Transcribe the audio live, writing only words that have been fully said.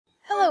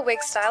Hello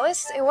wig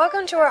stylists, and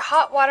welcome to our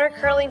hot water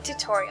curling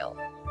tutorial.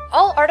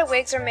 All Arda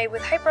wigs are made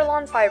with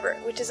hyperlon fiber,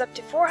 which is up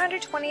to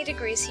 420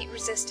 degrees heat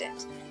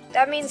resistant.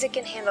 That means it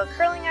can handle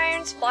curling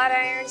irons, flat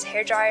irons,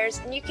 hair dryers,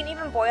 and you can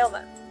even boil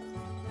them.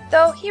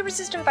 Though heat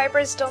resistant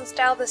fibers don't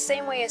style the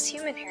same way as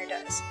human hair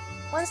does.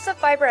 Once the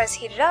fiber has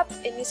heated up,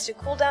 it needs to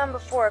cool down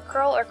before a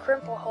curl or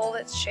crimp will hold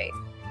its shape.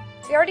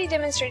 We already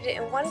demonstrated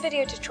in one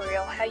video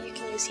tutorial how you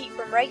can use heat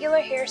from regular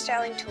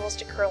hairstyling tools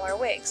to curl our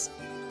wigs.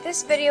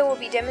 This video will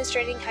be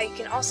demonstrating how you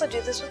can also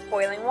do this with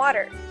boiling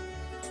water.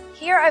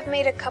 Here I've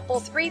made a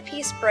couple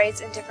 3-piece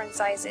braids in different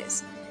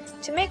sizes.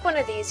 To make one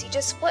of these, you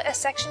just split a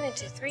section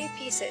into 3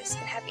 pieces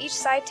and have each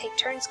side take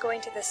turns going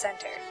to the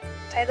center.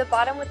 Tie the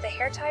bottom with a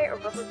hair tie or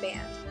rubber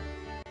band.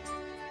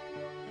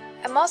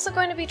 I'm also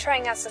going to be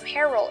trying out some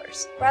hair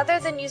rollers. Rather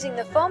than using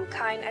the foam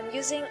kind, I'm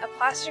using a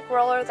plastic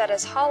roller that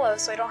is hollow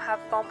so I don't have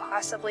foam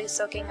possibly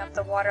soaking up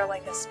the water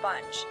like a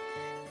sponge.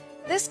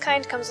 This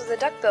kind comes with a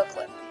duckbill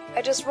clip.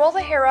 I just roll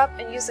the hair up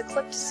and use the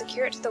clip to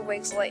secure it to the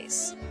wig's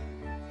lace.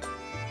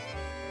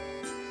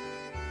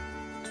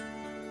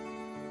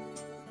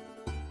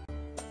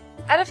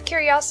 Out of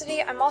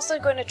curiosity, I'm also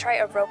going to try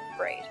a rope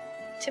braid.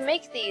 To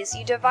make these,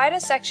 you divide a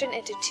section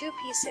into 2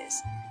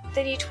 pieces.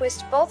 Then you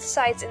twist both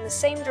sides in the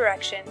same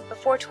direction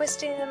before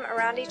twisting them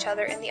around each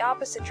other in the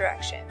opposite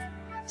direction.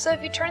 So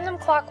if you turn them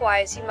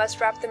clockwise, you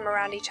must wrap them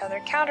around each other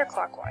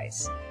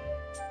counterclockwise.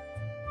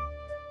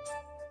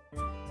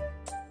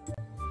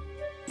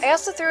 I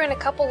also threw in a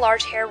couple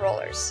large hair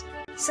rollers.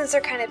 Since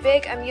they're kind of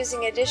big, I'm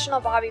using additional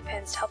bobby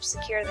pins to help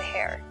secure the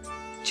hair.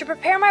 To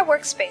prepare my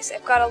workspace,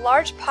 I've got a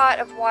large pot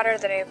of water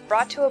that I have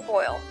brought to a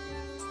boil.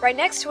 Right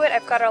next to it,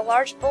 I've got a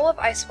large bowl of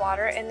ice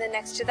water, and then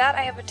next to that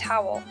I have a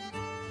towel.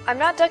 I'm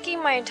not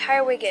dunking my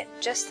entire wig in,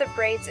 just the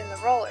braids and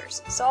the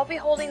rollers, so I'll be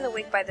holding the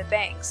wig by the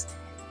bangs.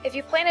 If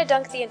you plan to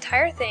dunk the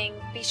entire thing,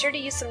 be sure to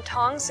use some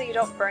tongs so you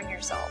don't burn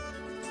yourself.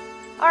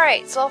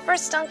 Alright, so I'll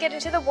first dunk it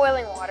into the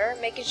boiling water,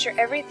 making sure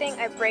everything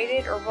I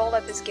braided or rolled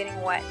up is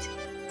getting wet.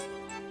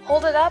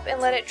 Hold it up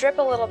and let it drip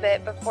a little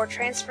bit before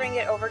transferring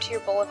it over to your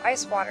bowl of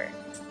ice water.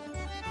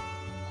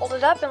 Hold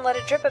it up and let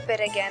it drip a bit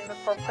again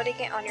before putting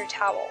it on your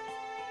towel.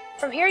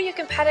 From here you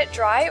can pat it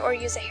dry or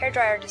use a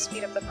hairdryer to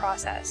speed up the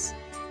process.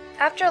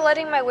 After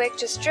letting my wig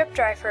just drip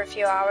dry for a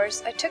few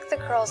hours, I took the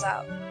curls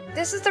out.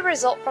 This is the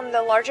result from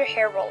the larger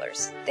hair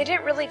rollers. They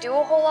didn't really do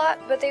a whole lot,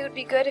 but they would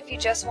be good if you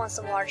just want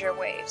some larger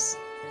waves.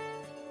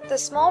 The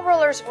small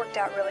rollers worked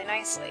out really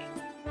nicely.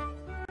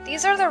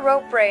 These are the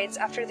rope braids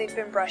after they've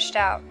been brushed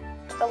out.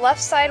 The left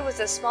side was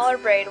the smaller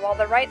braid while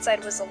the right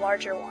side was the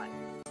larger one.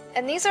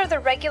 And these are the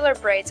regular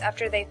braids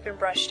after they've been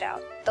brushed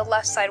out. The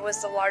left side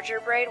was the larger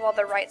braid while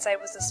the right side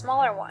was the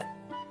smaller one.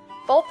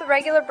 Both the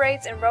regular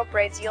braids and rope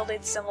braids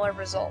yielded similar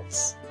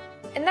results.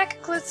 And that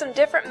concludes some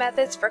different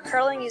methods for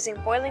curling using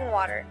boiling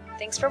water.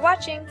 Thanks for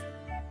watching!